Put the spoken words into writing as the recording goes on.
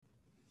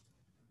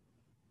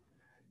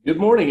Good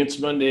morning. It's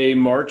Monday,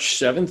 March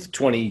 7th,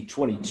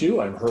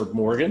 2022. I'm Herb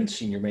Morgan,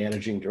 Senior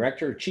Managing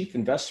Director, Chief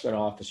Investment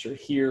Officer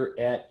here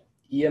at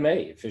EMA,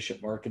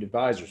 Efficient Market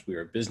Advisors. We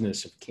are a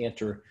business of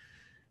Cantor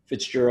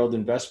Fitzgerald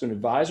Investment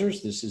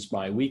Advisors. This is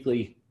my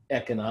weekly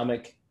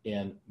economic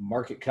and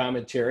market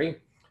commentary.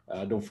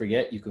 Don't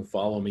forget, you can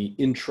follow me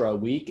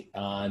intra-week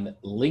on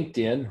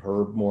LinkedIn,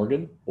 Herb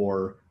Morgan,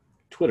 or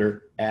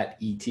Twitter at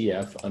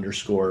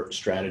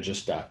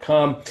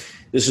ETF_strategist.com.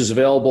 This is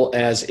available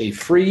as a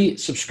free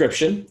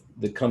subscription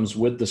that comes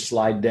with the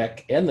slide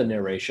deck and the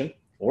narration,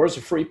 or as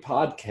a free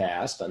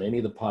podcast on any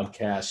of the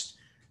podcast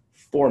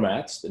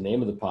formats. The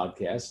name of the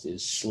podcast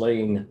is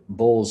Slaying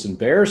Bulls and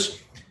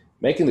Bears,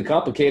 making the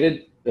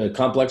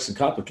complex and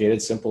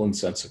complicated, simple and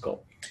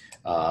sensical.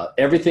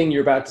 Everything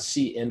you're about to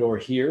see and or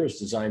hear is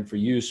designed for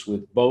use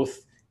with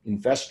both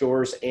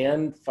investors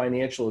and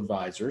financial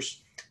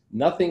advisors.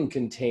 Nothing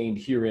contained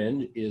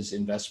herein is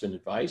investment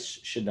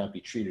advice, should not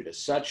be treated as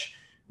such.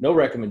 No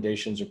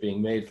recommendations are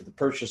being made for the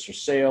purchase or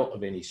sale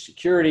of any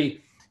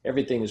security.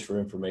 Everything is for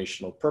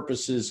informational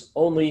purposes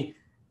only.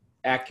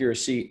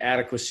 Accuracy,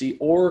 adequacy,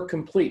 or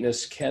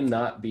completeness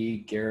cannot be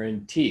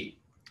guaranteed.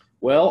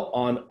 Well,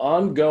 on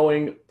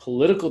ongoing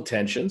political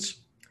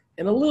tensions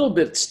and a little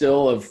bit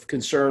still of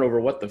concern over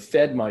what the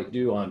Fed might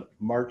do on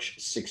March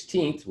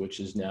 16th, which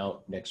is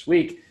now next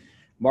week,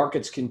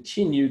 markets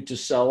continued to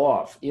sell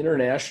off.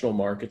 International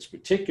markets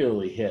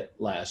particularly hit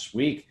last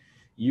week.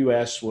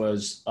 U.S.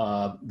 was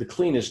the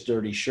cleanest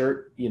dirty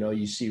shirt.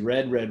 You see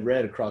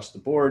red across the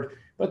board,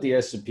 but the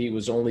S&P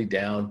was only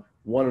down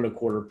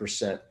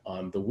 1.25%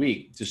 on the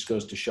week. Just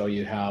goes to show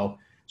you how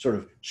sort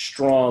of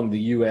strong the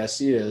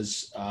U.S.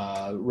 is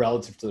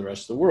relative to the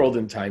rest of the world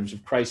in times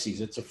of crises.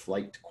 It's a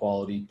flight to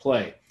quality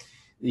play.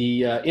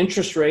 The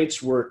interest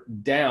rates were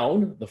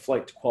down. The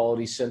flight to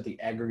quality sent the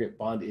aggregate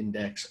bond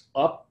index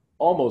up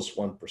almost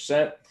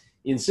 1%.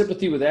 In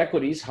sympathy with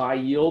equities, high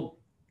yield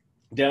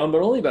down,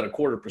 but only about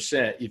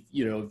 0.25%. If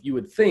you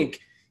would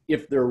think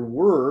if there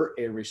were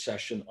a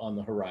recession on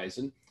the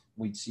horizon,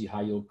 we'd see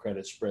high yield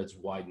credit spreads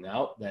widen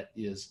out. That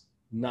is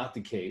not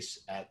the case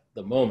at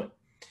the moment.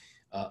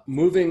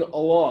 Moving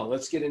along,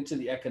 let's get into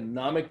the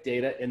economic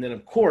data. And then,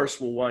 of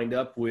course, we'll wind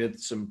up with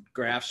some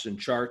graphs and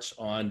charts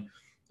on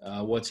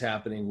what's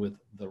happening with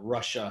the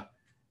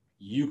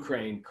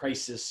Russia-Ukraine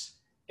crisis.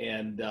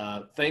 And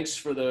thanks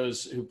for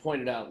those who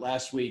pointed out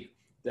last week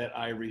that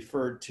I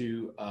referred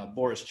to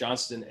Boris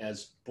Johnson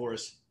as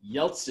Boris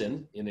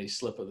Yeltsin in a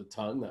slip of the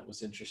tongue. That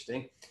was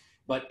interesting.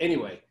 But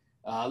anyway,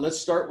 let's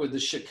start with the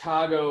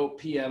Chicago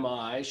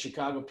PMI.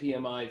 Chicago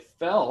PMI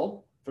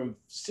fell from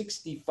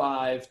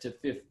 65 to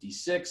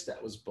 56.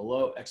 That was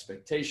below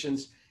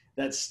expectations.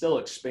 That's still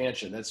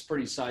expansion. That's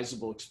pretty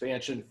sizable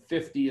expansion.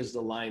 50 is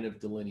the line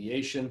of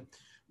delineation.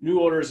 New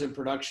orders and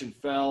production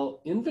fell.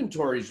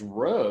 Inventories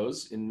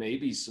rose in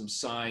maybe some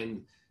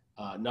sign,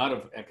 not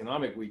of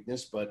economic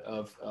weakness, but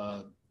of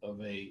a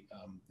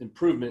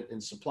improvement in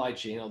supply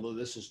chain, although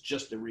this is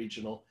just a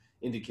regional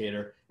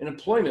indicator. And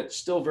employment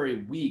still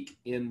very weak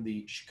in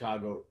the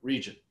Chicago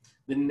region.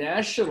 The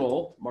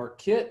national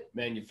Marquette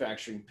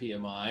manufacturing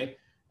PMI,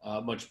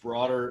 much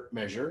broader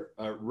measure,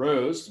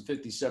 rose to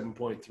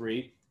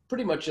 57.3,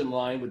 pretty much in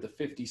line with the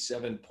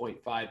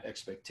 57.5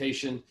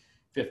 expectation.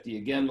 50,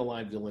 again, the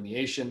line of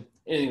delineation.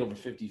 Anything over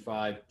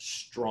 55,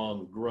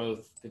 strong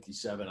growth.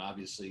 57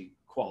 obviously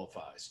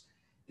qualifies.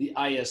 The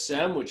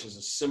ISM, which is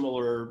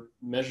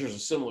measures a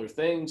similar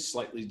thing,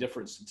 slightly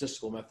different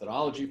statistical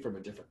methodology from a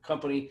different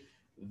company.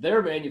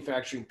 Their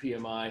manufacturing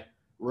PMI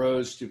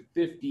rose to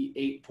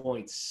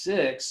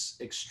 58.6,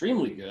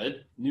 extremely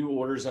good. New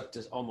orders up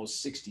to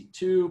almost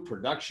 62,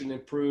 production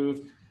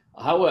improved.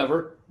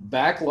 However,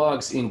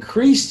 backlogs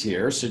increased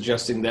here,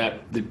 suggesting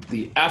that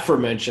the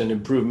aforementioned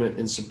improvement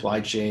in supply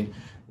chain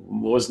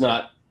was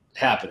not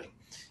happening.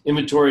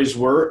 Inventories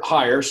were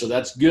higher, so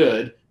that's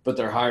good, but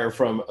they're higher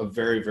from a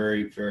very,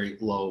 very, very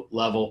low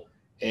level.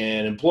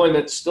 And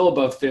employment still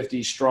above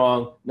 50,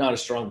 strong, not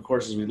as strong, of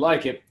course, as we'd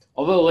like it.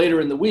 Although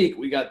later in the week,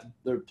 we got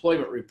the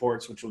employment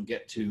reports, which we'll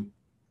get to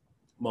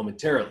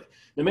momentarily.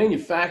 The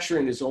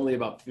manufacturing is only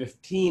about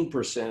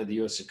 15% of the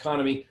U.S.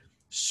 economy.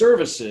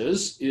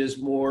 Services is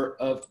more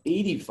of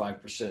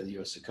 85% of the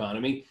U.S.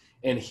 economy.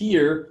 And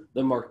here,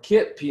 the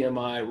Marquette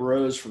PMI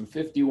rose from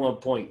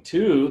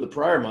 51.2 the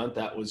prior month.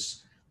 That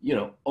was,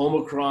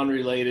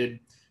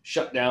 Omicron-related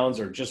shutdowns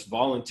or just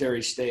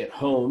voluntary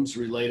stay-at-homes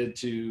related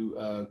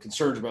to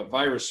concerns about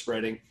virus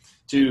spreading,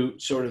 to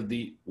sort of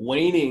the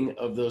waning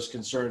of those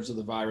concerns of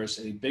the virus,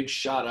 and a big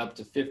shot up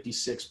to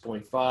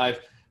 56.5,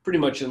 pretty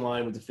much in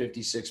line with the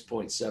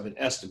 56.7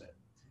 estimate.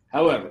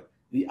 However,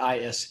 the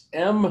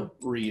ISM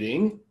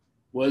reading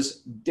was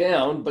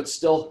down, but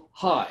still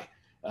high.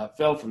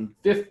 Fell from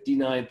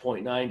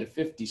 59.9 to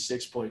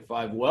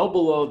 56.5, well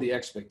below the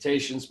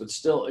expectations, but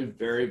still a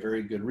very,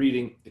 very good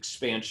reading.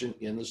 Expansion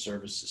in the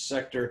services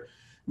sector.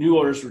 New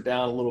orders were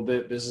down a little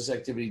bit, business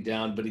activity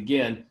down, but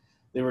again,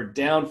 they were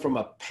down from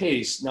a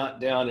pace,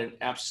 not down an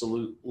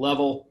absolute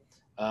level.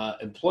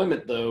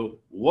 Employment, though,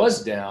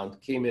 was down,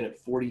 came in at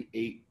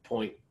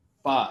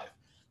 48.5.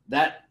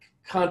 That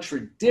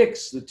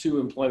contradicts the two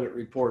employment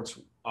reports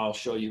I'll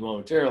show you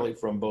momentarily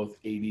from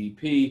both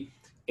ADP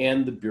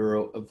and the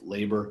Bureau of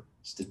Labor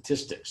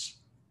Statistics.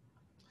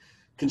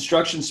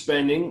 Construction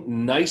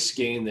spending, nice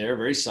gain there,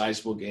 very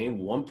sizable gain,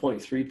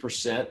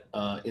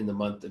 1.3% in the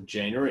month of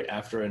January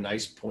after a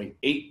nice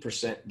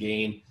 0.8%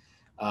 gain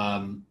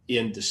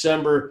in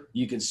December.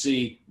 You can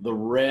see the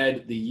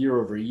red, the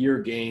year-over-year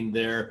gain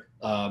there,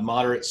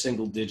 moderate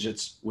single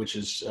digits, which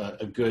is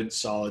a good,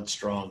 solid,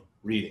 strong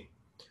reading.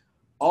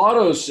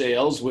 Auto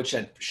sales, which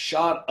had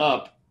shot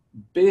up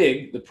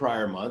big the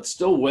prior month,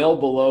 still well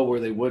below where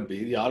they would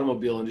be. The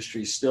automobile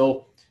industry is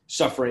still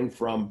suffering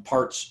from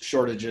parts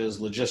shortages,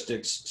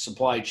 logistics,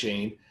 supply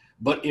chain,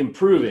 but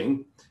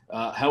improving.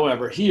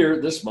 However,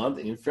 here this month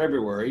in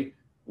February,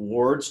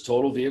 Ward's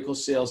total vehicle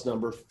sales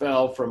number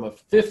fell from a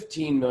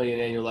 15 million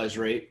annualized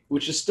rate,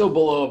 which is still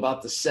below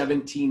about the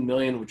 17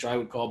 million, which I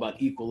would call about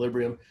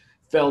equilibrium,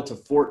 fell to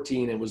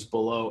 14 and was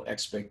below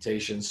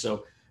expectations.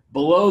 So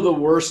below the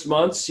worst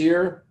months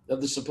here of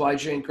the supply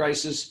chain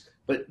crisis,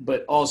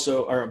 but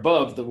also are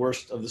above the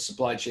worst of the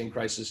supply chain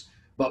crisis,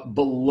 but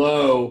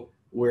below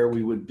where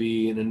we would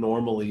be in a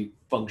normally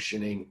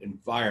functioning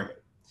environment.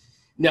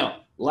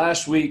 Now,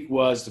 last week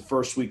was the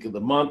first week of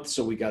the month,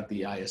 so we got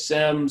the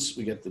ISMs,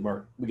 we get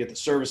the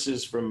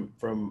services from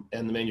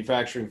and the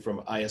manufacturing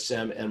from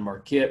ISM and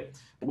Markit.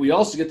 But we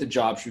also get the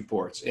jobs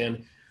reports,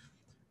 and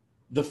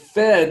the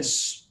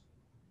Fed's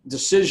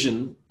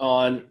decision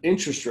on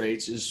interest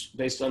rates is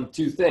based on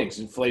two things: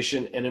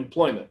 inflation and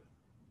employment.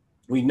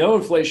 We know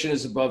inflation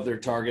is above their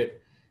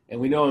target, and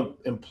we know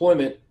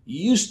employment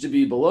used to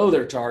be below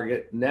their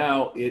target.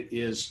 Now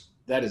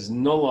that is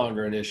no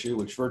longer an issue,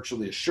 which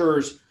virtually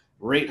assures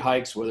rate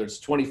hikes, whether it's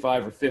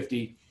 25 or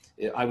 50.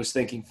 I was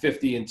thinking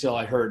 50 until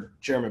I heard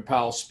Chairman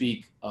Powell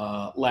speak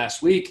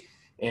last week,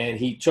 and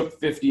he took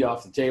 50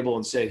 off the table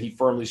and said he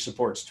firmly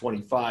supports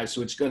 25,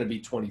 so it's going to be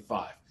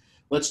 25.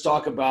 Let's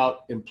talk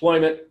about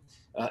employment.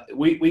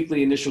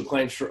 Weekly initial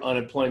claims for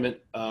unemployment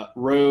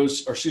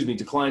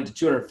declined to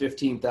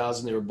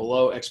 215,000. They were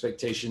below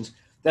expectations.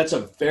 That's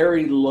a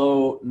very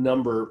low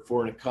number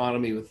for an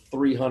economy with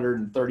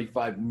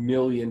 335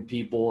 million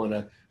people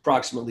and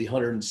approximately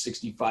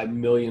 165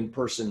 million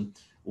person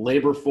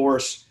labor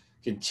force.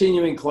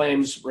 Continuing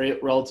claims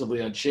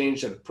relatively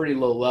unchanged at a pretty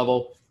low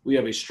level. We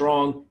have a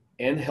strong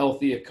and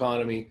healthy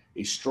economy,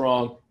 a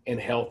strong and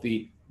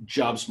healthy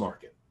jobs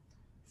market.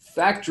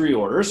 Factory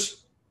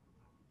orders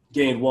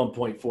gained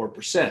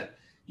 1.4%.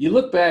 You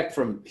look back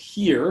from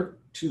here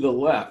to the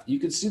left, you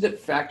can see that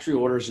factory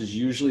orders is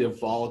usually a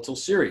volatile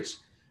series.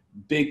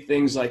 Big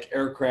things like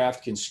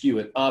aircraft can skew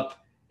it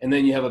up, and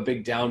then you have a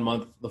big down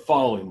month the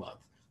following month.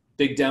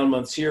 Big down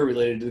months here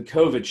related to the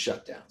COVID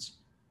shutdowns.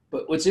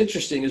 But what's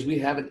interesting is we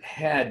haven't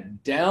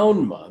had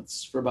down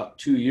months for about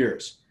 2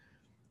 years.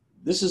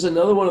 This is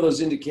another one of those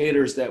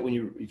indicators that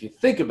if you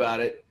think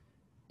about it,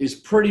 is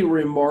pretty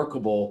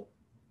remarkable.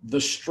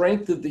 The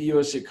strength of the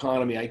U.S.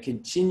 economy, I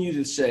continue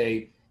to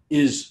say,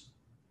 is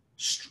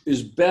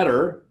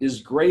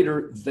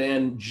greater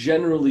than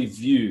generally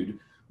viewed.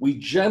 We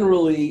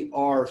generally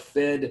are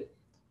fed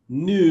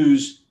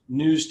news.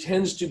 News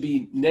tends to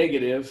be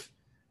negative.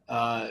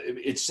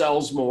 It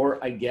sells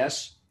more, I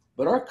guess.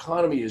 But our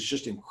economy is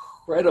just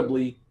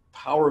incredibly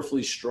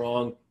powerfully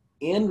strong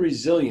and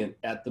resilient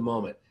at the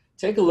moment.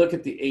 Take a look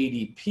at the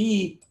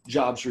ADP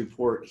jobs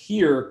report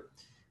here.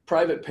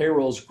 Private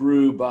payrolls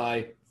grew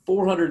by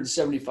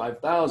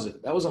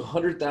 475,000. That was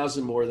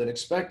 100,000 more than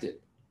expected.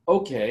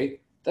 Okay,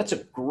 that's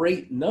a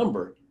great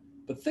number.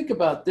 But think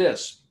about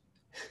this.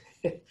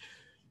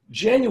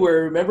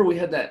 January, remember we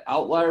had that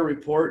outlier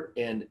report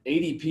and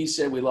ADP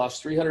said we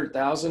lost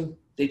 300,000?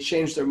 They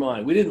changed their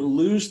mind. We didn't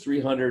lose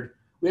 300.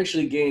 We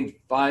actually gained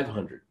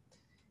 500.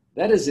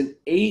 That is an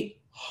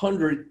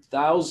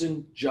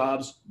 800,000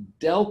 jobs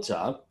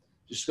delta.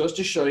 Just goes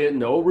to show you,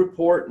 no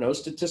report, no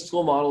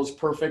statistical model is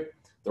perfect.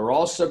 They're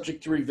all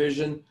subject to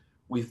revision.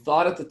 We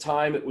thought at the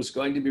time it was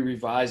going to be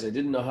revised. I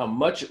didn't know how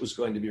much it was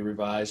going to be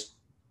revised.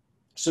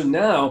 So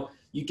now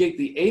you get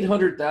the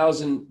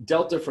 800,000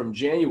 delta from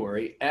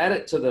January, add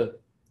it to the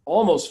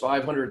almost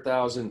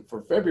 500,000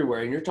 for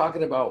February, and you're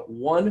talking about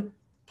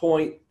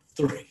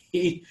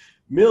 1.3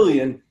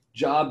 million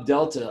job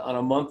delta on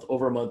a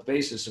month-over-month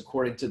basis,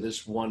 according to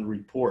this one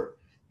report.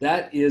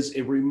 That is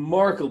a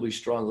remarkably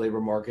strong labor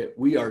market.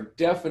 We are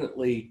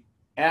definitely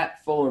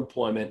at full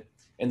employment,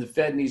 and the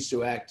Fed needs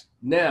to act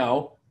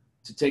now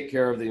to take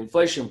care of the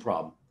inflation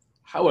problem.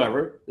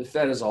 However, the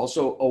Fed is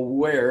also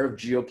aware of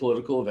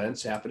geopolitical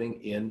events happening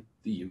in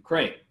the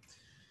Ukraine.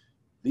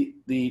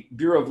 The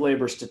Bureau of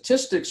Labor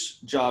Statistics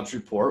jobs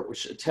report,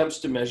 which attempts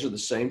to measure the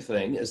same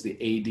thing as the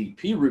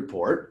ADP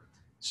report,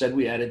 said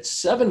we added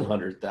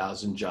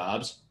 700,000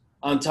 jobs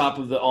on top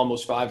of the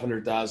almost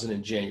 500,000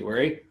 in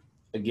January.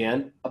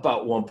 Again,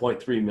 about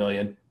 1.3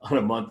 million on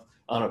a month,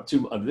 on a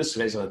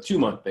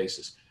 2-month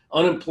basis.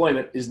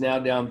 Unemployment is now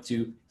down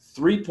to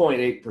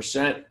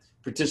 3.8%.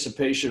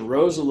 Participation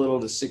rose a little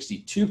to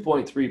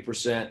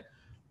 62.3%.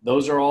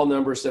 Those are all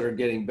numbers that are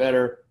getting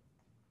better.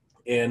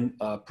 and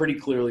pretty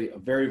clearly a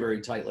very,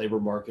 very tight labor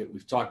market.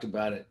 We've talked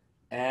about it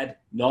ad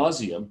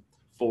nauseum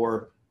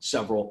for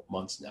several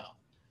months now.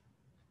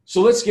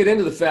 So let's get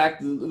into the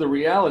fact that the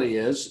reality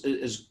is,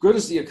 as good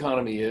as the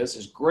economy is,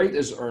 as great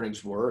as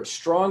earnings were, as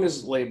strong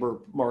as the labor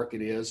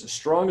market is, as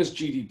strong as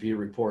GDP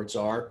reports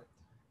are,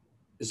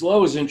 as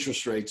low as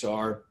interest rates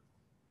are,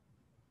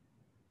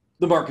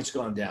 the market's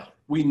gone down.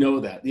 We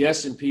know that. The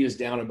S&P is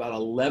down about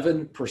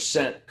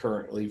 11%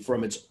 currently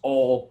from its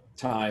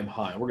all-time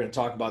high. We're going to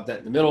talk about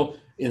that in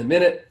a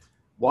minute.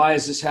 Why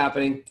is this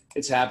happening?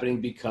 It's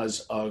happening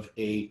because of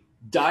a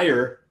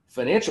dire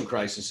financial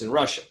crisis in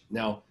Russia.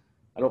 Now,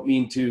 I don't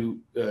mean to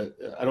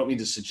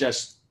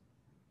suggest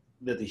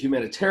that the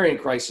humanitarian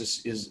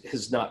crisis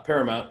is not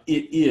paramount.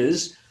 It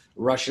is.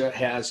 Russia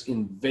has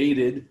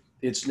invaded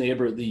its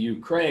neighbor, the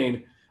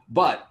Ukraine,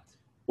 but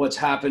what's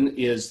happened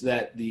is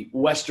that the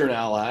Western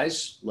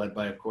allies, led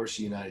by, of course,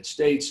 the United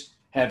States,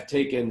 have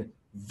taken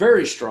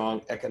very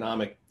strong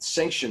economic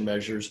sanction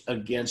measures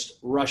against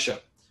Russia.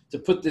 To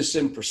put this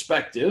in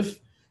perspective,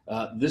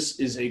 this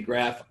is a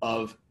graph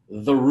of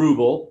the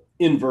ruble,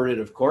 inverted,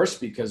 of course,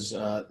 because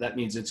that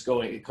means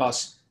it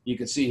costs, you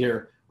can see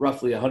here,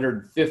 roughly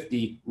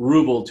 150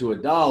 ruble to a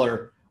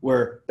dollar,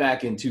 where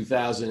back in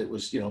 2000, it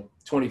was,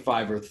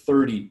 25 or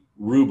 30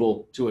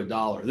 ruble to a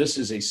dollar. This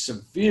is a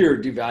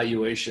severe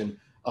devaluation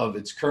of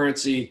its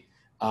currency.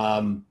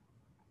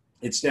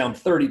 It's down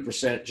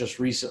 30% just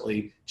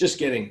recently, just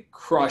getting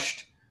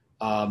crushed.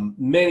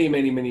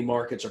 Many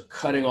markets are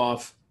cutting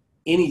off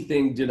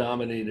anything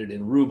denominated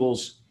in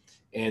rubles,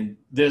 and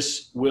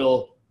this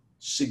will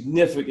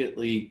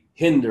significantly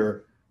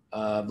hinder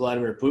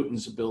Vladimir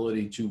Putin's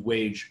ability to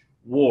wage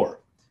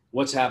war.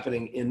 What's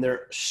happening in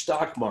their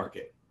stock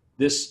market?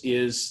 This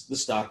is the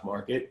stock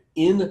market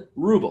in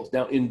rubles.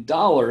 Now, in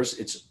dollars,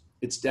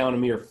 it's down a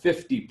mere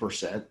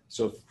 50%,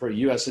 so for a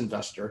U.S.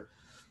 investor.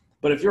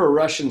 But if you're a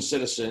Russian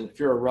citizen, if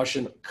you're a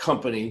Russian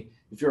company,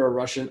 if you're a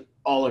Russian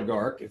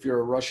oligarch, if you're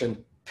a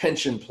Russian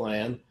pension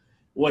plan,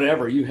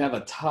 whatever, you have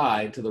a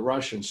tie to the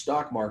Russian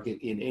stock market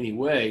in any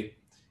way,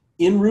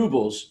 in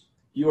rubles,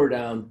 you are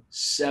down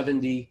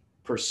 70%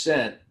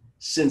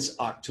 since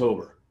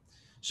October.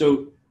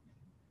 So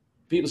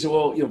people say,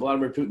 well,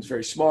 Vladimir Putin's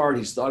very smart.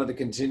 He's thought of the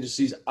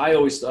contingencies. I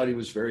always thought he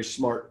was very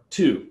smart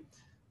too.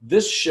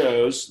 This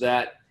shows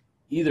that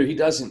either he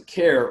doesn't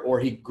care or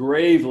he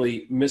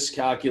gravely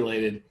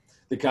miscalculated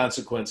the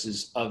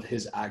consequences of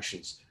his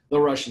actions. The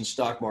Russian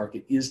stock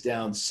market is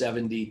down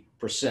 70%.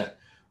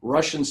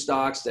 Russian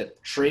stocks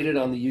that traded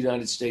on the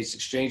United States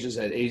exchanges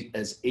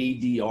as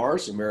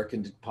ADRs,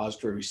 American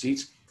Depository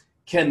Receipts,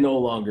 can no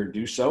longer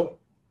do so.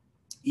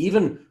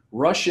 Even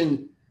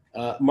Russian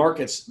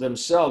markets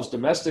themselves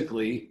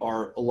domestically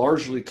are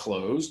largely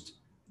closed.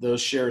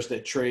 Those shares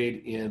that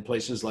trade in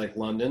places like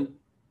London,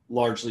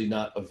 largely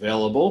not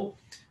available.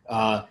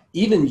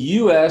 Even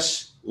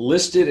U.S.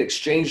 listed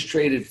exchange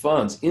traded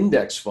funds,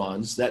 index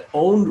funds that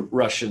owned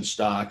Russian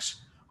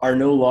stocks are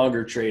no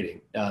longer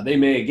trading. They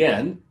may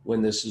again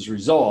when this is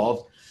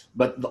resolved,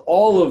 but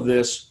all of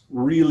this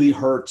really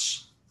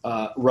hurts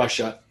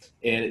Russia.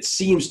 And it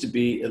seems to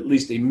be at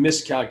least a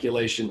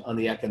miscalculation on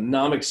the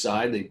economic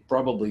side. They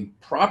probably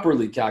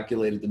properly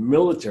calculated the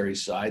military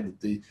side,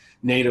 that the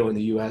NATO and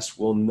the U.S.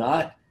 will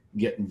not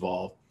get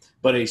involved.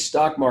 But a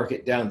stock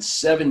market down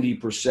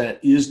 70%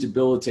 is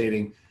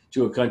debilitating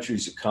to a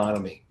country's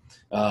economy.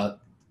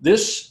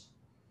 This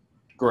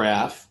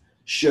graph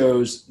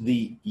shows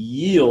the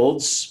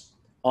yields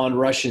on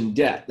Russian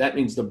debt. That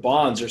means the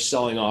bonds are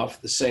selling off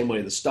the same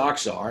way the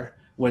stocks are.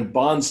 When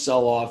bonds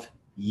sell off,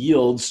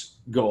 yields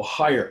go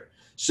higher.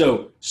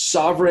 So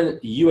sovereign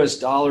US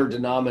dollar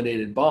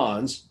denominated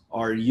bonds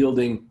are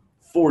yielding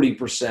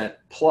 40%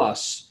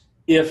 plus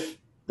if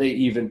they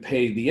even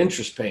pay the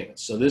interest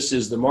payments. So this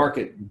is the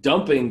market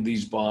dumping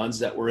these bonds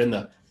that were in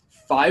the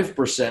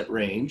 5%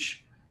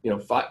 range,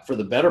 for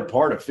the better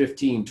part of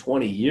 15,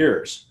 20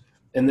 years,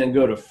 and then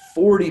go to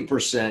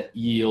 40%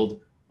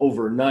 yield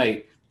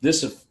overnight.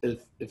 This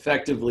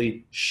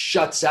effectively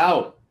shuts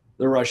out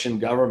the Russian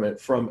government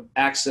from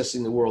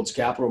accessing the world's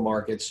capital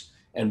markets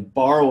and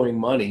borrowing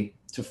money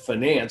to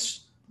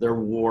finance their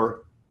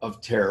war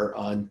of terror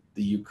on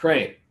the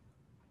Ukraine.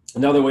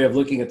 Another way of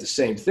looking at the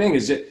same thing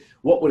is that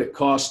what would it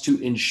cost to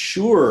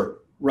insure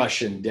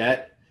Russian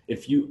debt?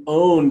 If you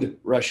owned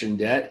Russian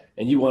debt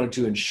and you wanted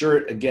to insure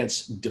it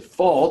against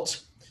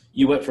default,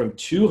 you went from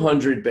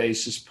 200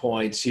 basis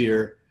points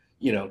here,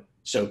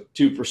 so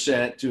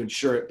 2% to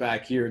insure it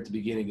back here at the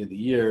beginning of the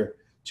year,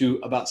 to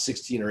about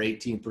 16 or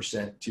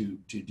 18% to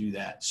do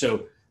that.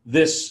 So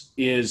this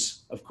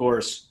is, of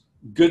course,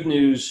 good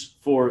news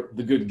for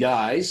the good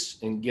guys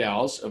and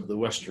gals of the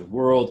Western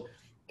world,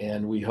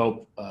 and we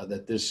hope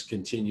that this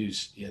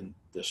continues in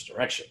this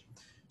direction.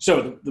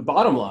 So the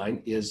bottom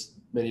line is,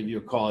 many of you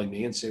are calling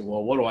me and saying,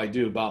 well, what do I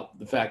do about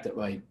the fact that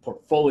my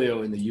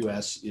portfolio in the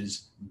U.S.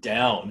 is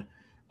down?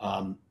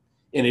 And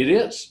it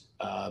is.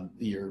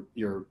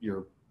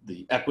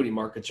 The equity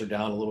markets are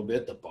down a little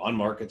bit. The bond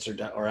markets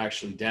are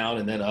actually down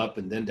and then up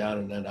and then down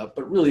and then up.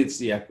 But really, it's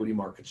the equity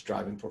markets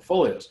driving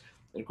portfolios.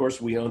 And of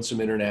course, we own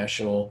some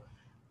international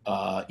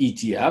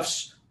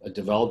ETFs, a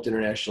developed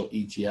international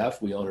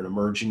ETF. We own an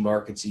emerging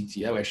markets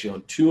ETF. We actually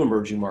own two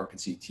emerging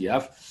markets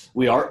ETF.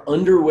 We are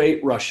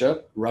underweight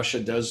Russia. Russia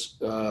does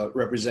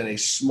represent a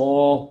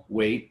small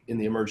weight in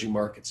the emerging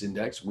markets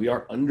index. We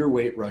are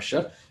underweight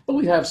Russia, but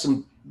we have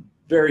some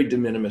very de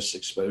minimis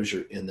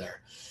exposure in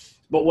there.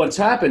 But what's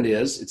happened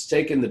is it's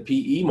taken the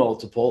PE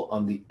multiple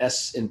on the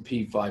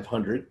S&P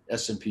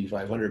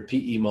 500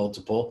 PE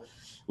multiple.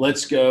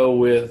 Let's go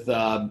with,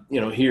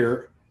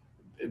 here,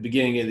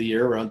 beginning of the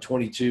year, around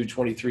 22,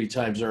 23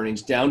 times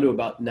earnings, down to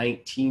about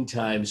 19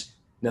 times.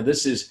 Now,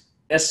 this is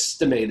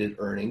estimated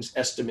earnings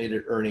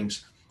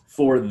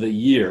for the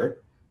year.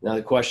 Now,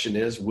 the question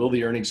is, will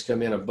the earnings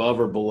come in above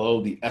or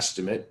below the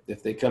estimate?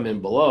 If they come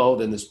in below,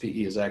 then this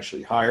PE is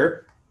actually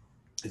higher.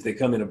 If they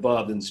come in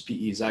above, then this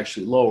PE is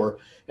actually lower,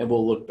 and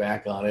we'll look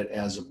back on it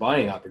as a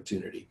buying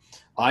opportunity.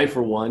 I,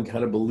 for one,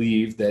 kind of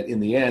believe that in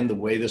the end, the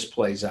way this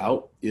plays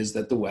out is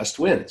that the West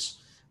wins.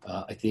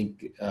 I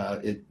think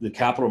the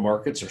capital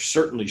markets are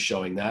certainly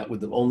showing that,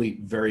 with the only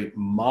very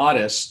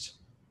modest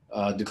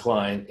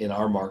decline in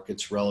our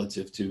markets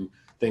relative to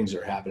things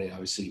that are happening,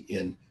 obviously,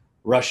 in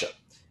Russia.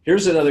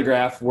 Here's another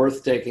graph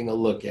worth taking a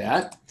look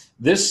at.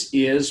 This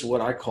is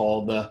what I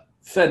call the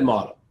Fed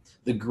model.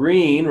 The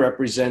green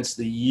represents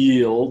the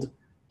yield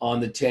on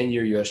the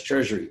 10-year U.S.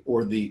 Treasury,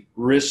 or the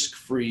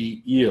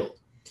risk-free yield.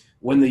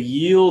 When the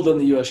yield on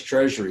the U.S.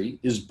 Treasury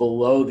is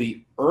below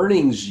the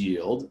earnings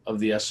yield of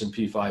the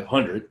S&P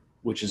 500,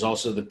 which is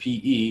also the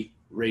PE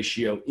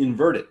ratio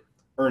inverted,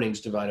 earnings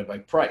divided by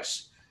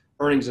price.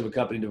 Earnings of a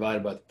company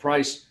divided by the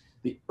price.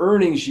 The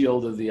earnings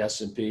yield of the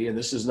S&P, and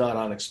this is not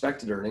on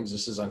expected earnings,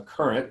 this is on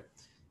current,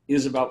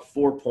 is about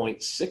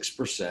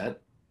 4.6%.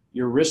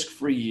 Your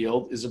risk-free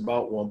yield is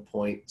about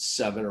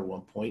 1.7 or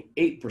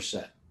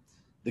 1.8%.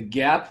 The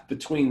gap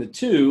between the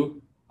two,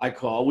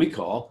 we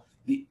call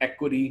the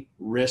equity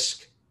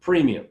risk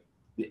premium.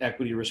 The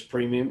equity risk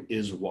premium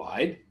is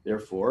wide,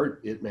 therefore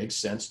it makes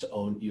sense to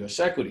own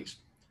U.S. equities,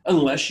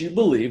 unless you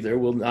believe there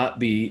will not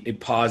be a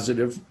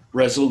positive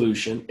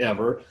resolution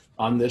ever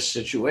on this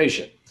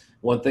situation.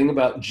 One thing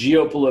about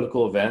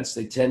geopolitical events,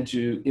 they tend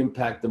to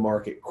impact the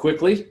market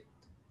quickly,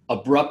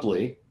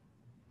 abruptly,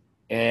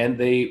 and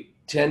they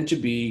tend to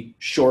be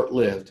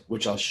short-lived,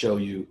 which I'll show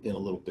you in a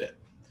little bit.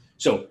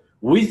 So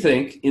we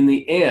think in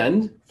the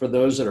end, for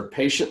those that are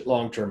patient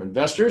long-term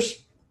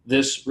investors,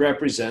 this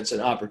represents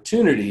an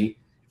opportunity,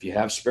 if you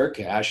have spare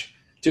cash,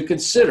 to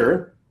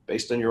consider,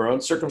 based on your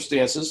own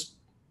circumstances,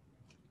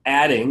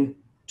 adding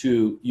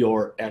to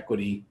your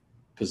equity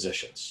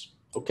positions.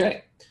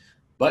 Okay,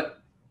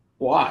 but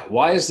why?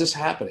 Why is this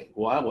happening?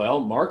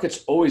 Well,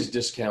 markets always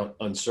discount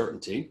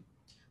uncertainty.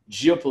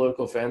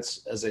 Geopolitical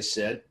events, as I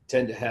said,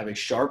 tend to have a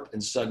sharp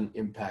and sudden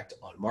impact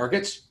on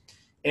markets.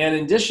 And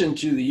in addition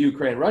to the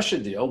Ukraine-Russia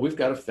deal, we've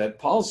got a Fed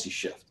policy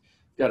shift.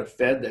 We've got a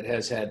Fed that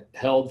has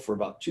held for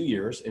about 2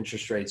 years,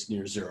 interest rates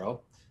near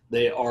zero.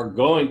 They are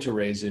going to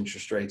raise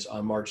interest rates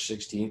on March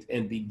 16th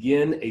and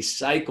begin a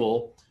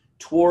cycle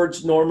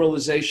towards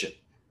normalization.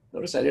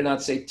 Notice I did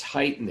not say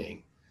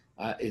tightening.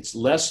 It's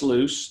less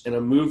loose and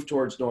a move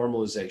towards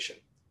normalization.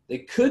 They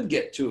could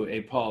get to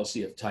a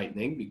policy of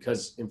tightening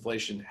because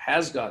inflation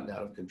has gotten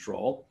out of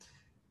control.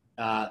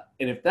 And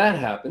if that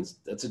happens,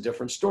 that's a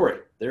different story.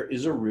 There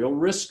is a real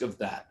risk of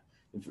that.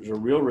 If there's a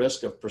real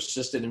risk of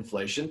persistent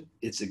inflation,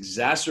 it's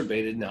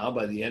exacerbated now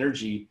by the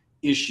energy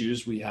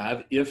issues we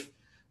have if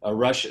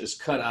Russia is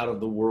cut out of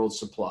the world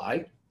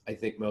supply. I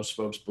think most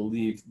folks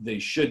believe they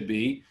should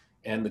be,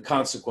 and the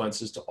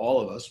consequences to all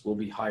of us will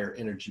be higher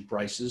energy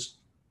prices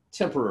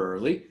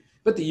temporarily.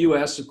 But the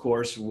U.S., of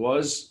course,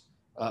 was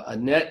a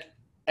net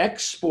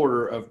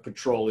exporter of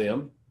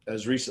petroleum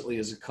as recently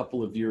as a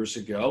couple of years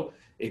ago.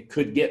 It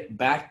could get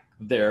back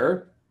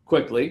there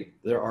quickly.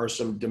 There are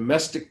some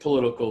domestic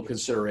political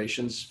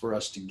considerations for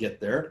us to get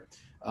there.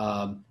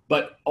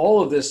 But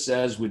all of this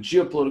says, with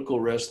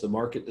geopolitical risk, the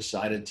market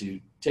decided to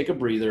take a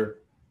breather,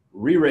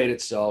 re-rate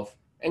itself,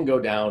 and go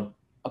down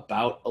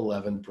about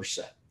 11%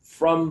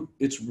 from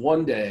its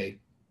one-day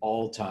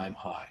all-time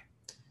high.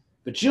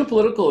 But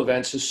geopolitical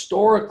events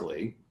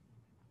historically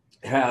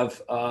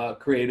have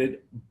created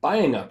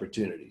buying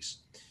opportunities.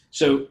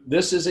 So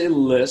this is a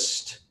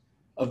list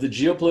of the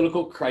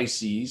geopolitical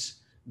crises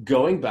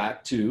going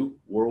back to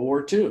World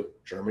War II.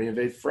 Germany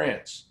invaded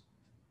France,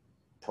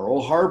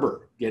 Pearl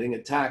Harbor getting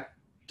attacked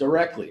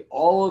directly,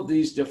 all of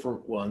these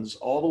different ones,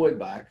 all the way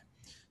back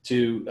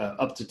to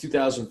up to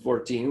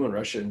 2014 when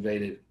Russia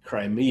invaded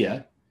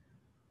Crimea.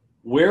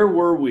 Where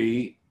were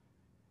we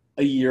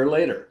a year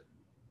later?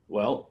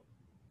 Well,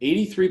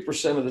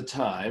 83% of the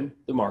time,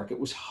 the market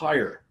was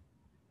higher.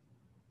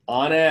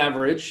 On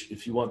average,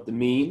 if you want the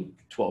mean,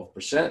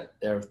 12%,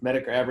 the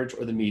arithmetic average,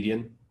 or the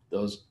median,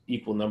 those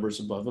equal numbers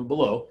above and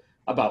below,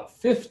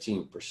 about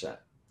 15%.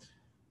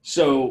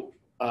 So,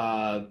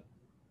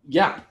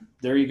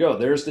 there you go.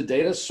 There's the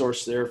data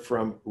source there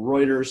from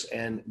Reuters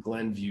and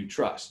Glenview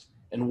Trust.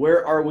 And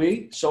where are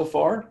we so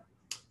far?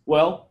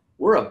 Well,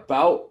 we're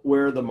about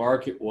where the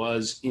market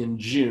was in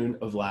June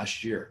of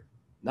last year.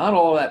 Not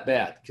all that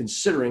bad,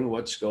 considering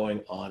what's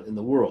going on in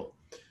the world.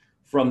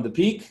 From the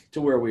peak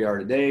to where we are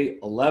today,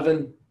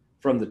 11.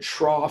 From the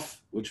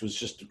trough, which was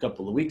just a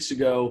couple of weeks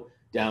ago,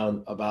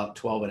 down about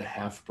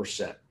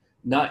 12.5%.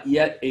 Not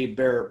yet a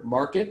bear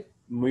market,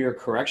 mere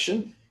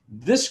correction.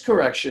 This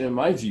correction, in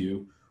my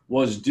view,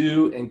 was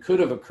due and could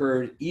have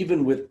occurred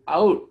even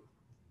without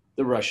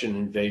the Russian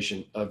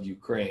invasion of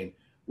Ukraine,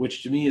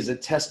 which to me is a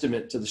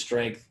testament to the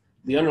strength,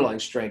 the underlying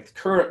strength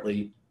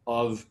currently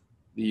of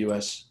the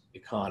U.S.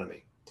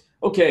 economy.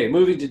 Okay,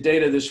 moving to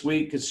data this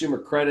week, consumer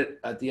credit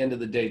at the end of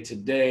the day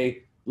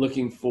today,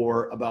 looking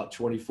for about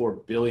 24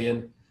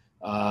 billion.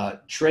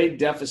 Trade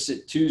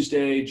deficit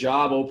Tuesday,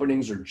 job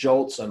openings or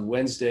jolts on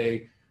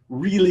Wednesday.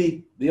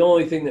 Really, the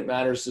only thing that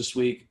matters this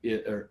week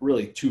are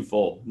really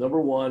twofold.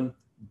 Number one,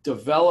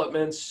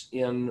 developments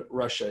in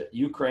Russia,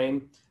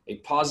 Ukraine. A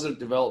positive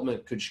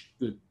development could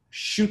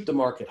shoot the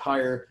market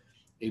higher.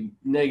 A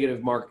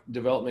negative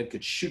development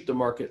could shoot the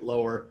market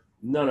lower.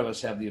 None of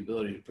us have the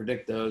ability to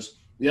predict those.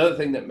 The other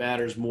thing that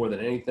matters more than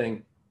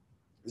anything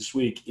this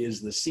week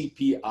is the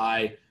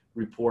CPI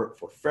report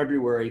for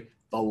February,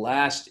 the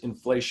last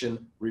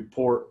inflation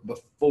report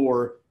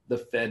before the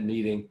Fed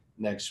meeting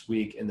next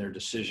week and their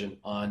decision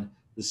on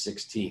the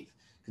 16th.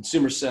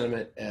 Consumer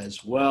sentiment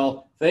as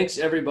well. Thanks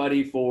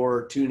everybody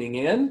for tuning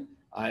in.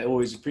 I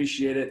always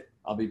appreciate it.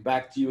 I'll be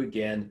back to you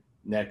again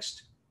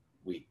next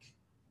week.